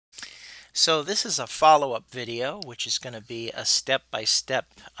So this is a follow-up video, which is going to be a step-by-step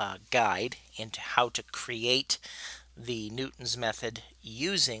guide into how to create the Newton's method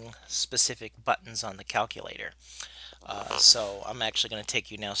using specific buttons on the calculator. So I'm actually going to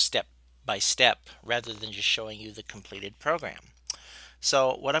take you now step by step rather than just showing you the completed program.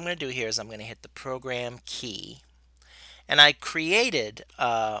 So what I'm going to do here is I'm going to hit the program key, and I created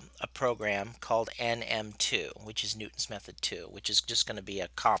a program called NM2, which is Newton's method 2, which is just going to be a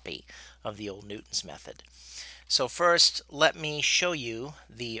copy of the old Newton's method. So first, let me show you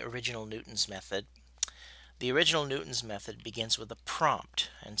the original Newton's method. The original Newton's method begins with a prompt,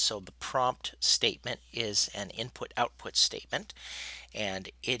 and so the prompt statement is an input-output statement, and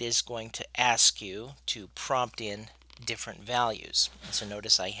it is going to ask you to prompt in different values. And so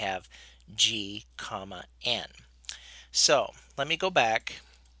notice I have G, comma, N. So let me go back,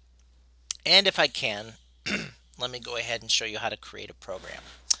 and if I can, let me go ahead and show you how to create a program.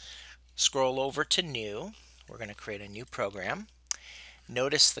 Scroll over to New. We're going to create a new program.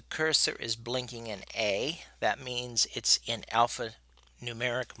 Notice the cursor is blinking in A. That means it's in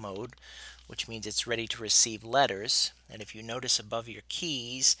alphanumeric mode, which means it's ready to receive letters. And if you notice above your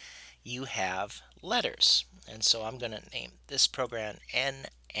keys, you have letters. And so I'm going to name this program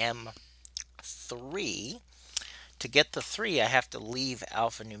NM3. To get the 3, I have to leave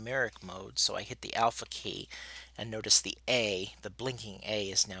alphanumeric mode, so I hit the alpha key, and notice the A, the blinking A,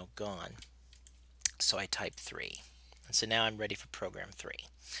 is now gone. So I type 3. And so now I'm ready for program 3.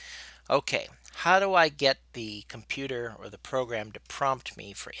 Okay, how do I get the computer or the program to prompt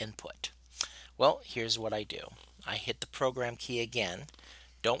me for input? Well, here's what I do. I hit the program key again.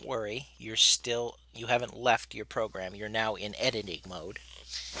 Don't worry, you haven't left your program. You're now in editing mode.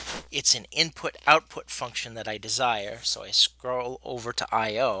 It's an input-output function that I desire, so I scroll over to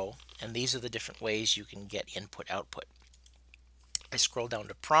I/O, and these are the different ways you can get input-output. I scroll down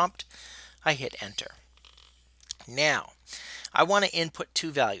to prompt, I hit enter. Now, I want to input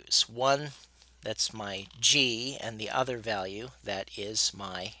two values. One, that's my G, and the other value, that is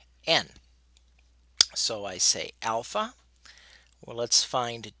my N. So I say alpha. Well, let's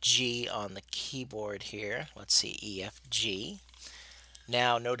find G on the keyboard here. Let's see, E, F, G.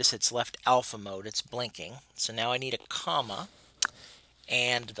 Now notice it's left alpha mode, it's blinking. So now I need a comma,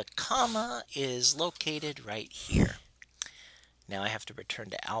 and the comma is located right here. Now I have to return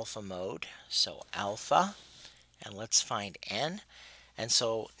to alpha mode, so alpha, and let's find N. And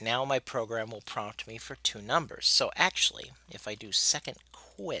so now my program will prompt me for two numbers. So actually, if I do second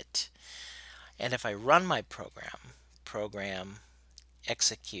quit, and if I run my program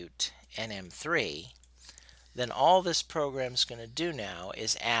execute NM3, then all this program is going to do now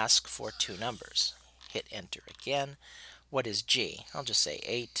is ask for two numbers. Hit enter again. What is G? I'll just say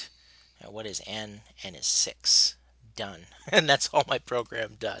 8. And what is N? N is 6. Done. And that's all my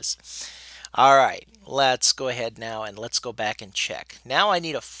program does. All right, let's go ahead now and let's go back and check. Now I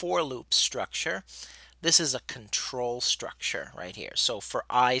need a for loop structure. This is a control structure right here. So for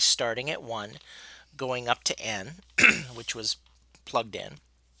I starting at 1, going up to N, which was plugged in,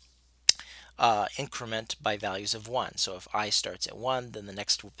 increment by values of 1. So if I starts at 1, then the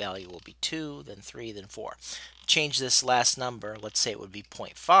next value will be 2, then 3, then 4. Change this last number, let's say it would be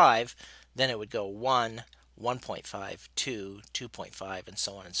 0.5, then it would go 1, 1.5, 2, 2.5, and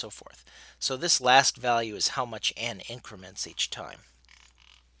so on and so forth. So this last value is how much N increments each time.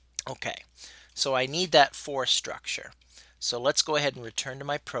 Okay, so I need that for structure. So let's go ahead and return to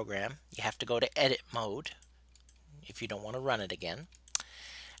my program. You have to go to edit mode if you don't want to run it again.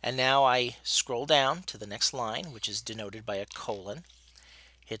 And now I scroll down to the next line, which is denoted by a colon.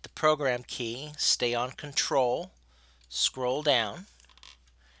 Hit the program key, stay on control, scroll down,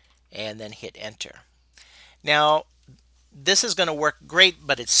 and then hit enter. Now, this is going to work great,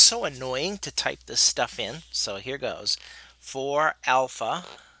 but it's so annoying to type this stuff in. So here goes. For alpha,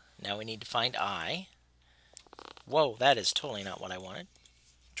 now we need to find I. Whoa, that is totally not what I wanted.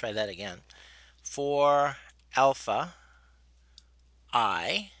 Try that again. For alpha,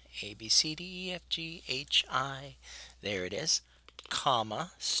 I, A, B, C, D, E, F, G, H, I, there it is,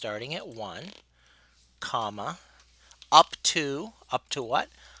 comma, starting at 1, comma, up to what?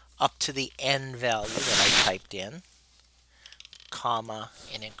 Up to the N value that I typed in, comma,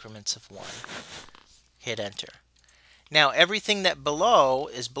 in increments of 1. Hit enter. Now everything that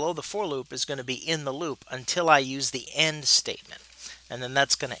is below the for loop is going to be in the loop until I use the end statement. And then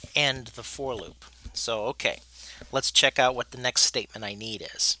that's going to end the for loop. So, okay. Let's check out what the next statement I need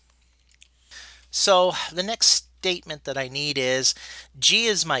is. So the next statement that I need is G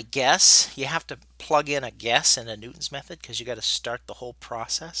is my guess. You have to plug in a guess in a Newton's method because you got to start the whole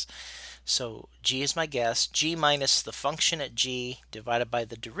process. So g is my guess. G minus the function at g divided by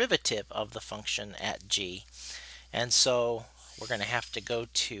the derivative of the function at g. And so we're going to have to go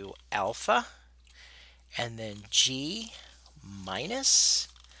to alpha and then g minus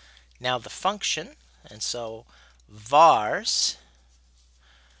now the function, and so vars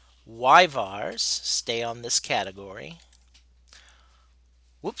y vars stay on this category.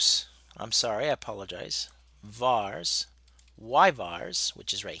 Whoops, I'm sorry, I apologize. Vars y vars,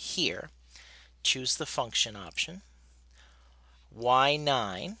 which is right here, choose the function option.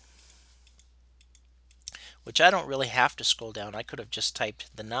 Y9, which I don't really have to scroll down. I could have just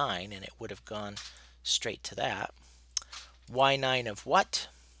typed the 9 and it would have gone straight to that. Y9 of what?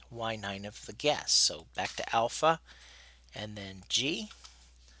 Y9 of the guess. So back to alpha and then g,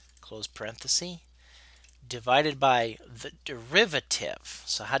 close parenthesis, divided by the derivative.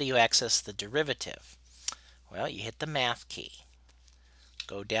 So how do you access the derivative? Well, you hit the math key.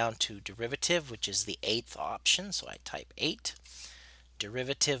 Go down to derivative, which is the 8th option. So I type 8.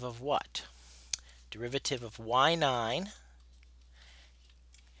 Derivative of what? Derivative of y9.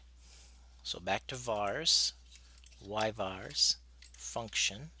 So back to vars, y vars,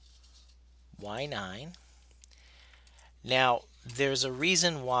 function, y9. Now, there's a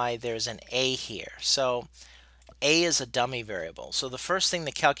reason why there's an a here. So a is a dummy variable. So the first thing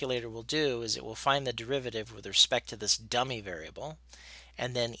the calculator will do is it will find the derivative with respect to this dummy variable.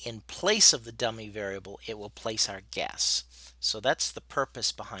 And then in place of the dummy variable, it will place our guess. So that's the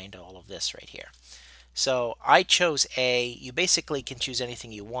purpose behind all of this right here. So I chose A. You basically can choose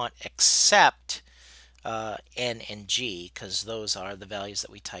anything you want except N and G, because those are the values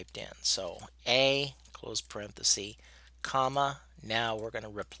that we typed in. So A, close parenthesis, comma, now we're going to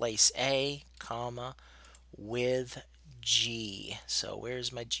replace A, comma, with G. So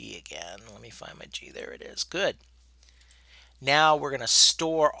where's my G again? Let me find my G. There it is. Good. Now we're going to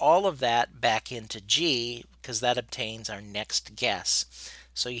store all of that back into G because that obtains our next guess.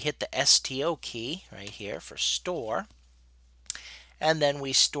 So you hit the STO key right here for store, and then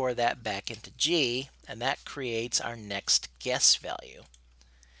we store that back into G, and that creates our next guess value.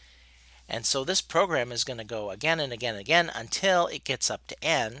 And so this program is going to go again and again and again until it gets up to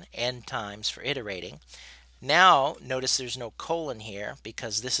n times for iterating. Now notice there's no colon here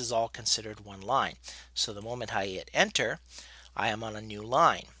because this is all considered one line. So the moment I hit enter, I am on a new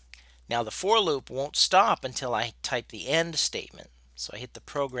line. Now the for loop won't stop until I type the end statement. So I hit the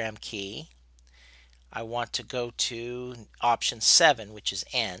program key. I want to go to option 7, which is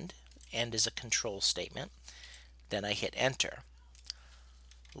end. End is a control statement. Then I hit enter.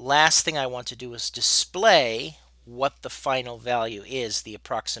 Last thing I want to do is display what the final value is, the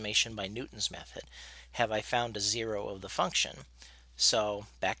approximation by Newton's method. Have I found a 0 of the function? So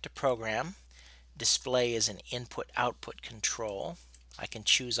back to program. Display is an input-output control. I can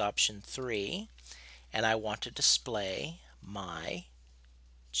choose option 3, and I want to display my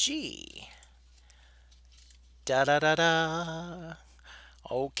G. Da da da da.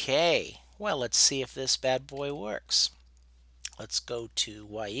 Okay, well, let's see if this bad boy works. Let's go to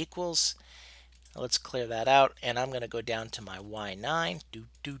y equals. Let's clear that out, and I'm going to go down to my y9.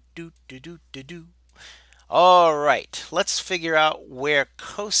 All right, let's figure out where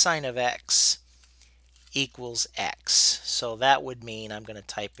cosine of x equals x. So that would mean I'm going to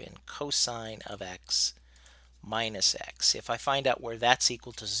type in cosine of x minus x. If I find out where that's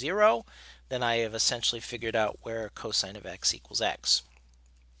equal to 0, then I have essentially figured out where cosine of x equals x.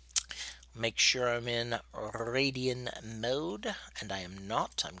 Make sure I'm in radian mode, and I am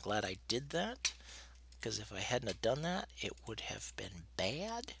not. I'm glad I did that, because if I hadn't have done that, it would have been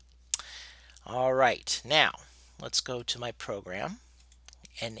bad. All right, now let's go to my program,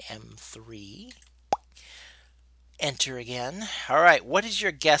 NM3. Enter again. All right, what is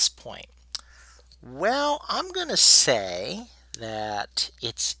your guess point? Well, I'm going to say that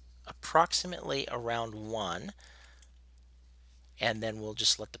it's approximately around 1, and then we'll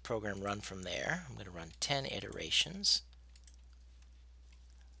just let the program run from there. I'm going to run 10 iterations.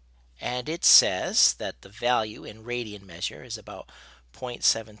 And it says that the value in radian measure is about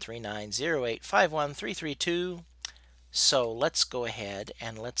 0.73908513332. So let's go ahead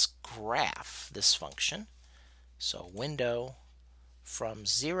and let's graph this function. So window from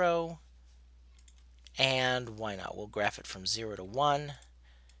 0, and why not? We'll graph it from 0 to 1,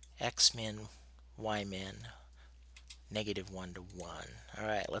 x min, y min, negative 1 to 1. All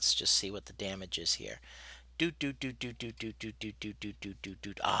right, let's just see what the damage is here.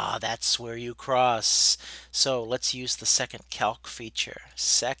 Ah, that's where you cross. So let's use the second calc feature.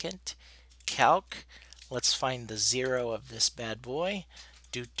 Second calc. Let's find the 0 of this bad boy.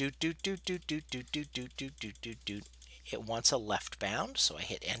 it wants a left bound, so I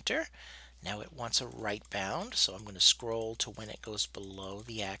hit enter. Now it wants a right bound, so I'm going to scroll to when it goes below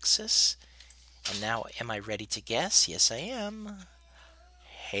the axis. And now, am I ready to guess? Yes, I am.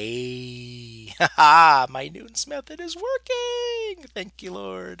 Hey, haha, my Newton's method is working. Thank you,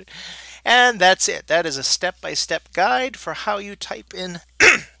 Lord. And that's it. That is a step-by-step guide for how you type in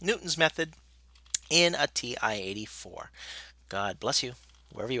Newton's method in a TI-84. God bless you,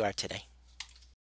 wherever you are today.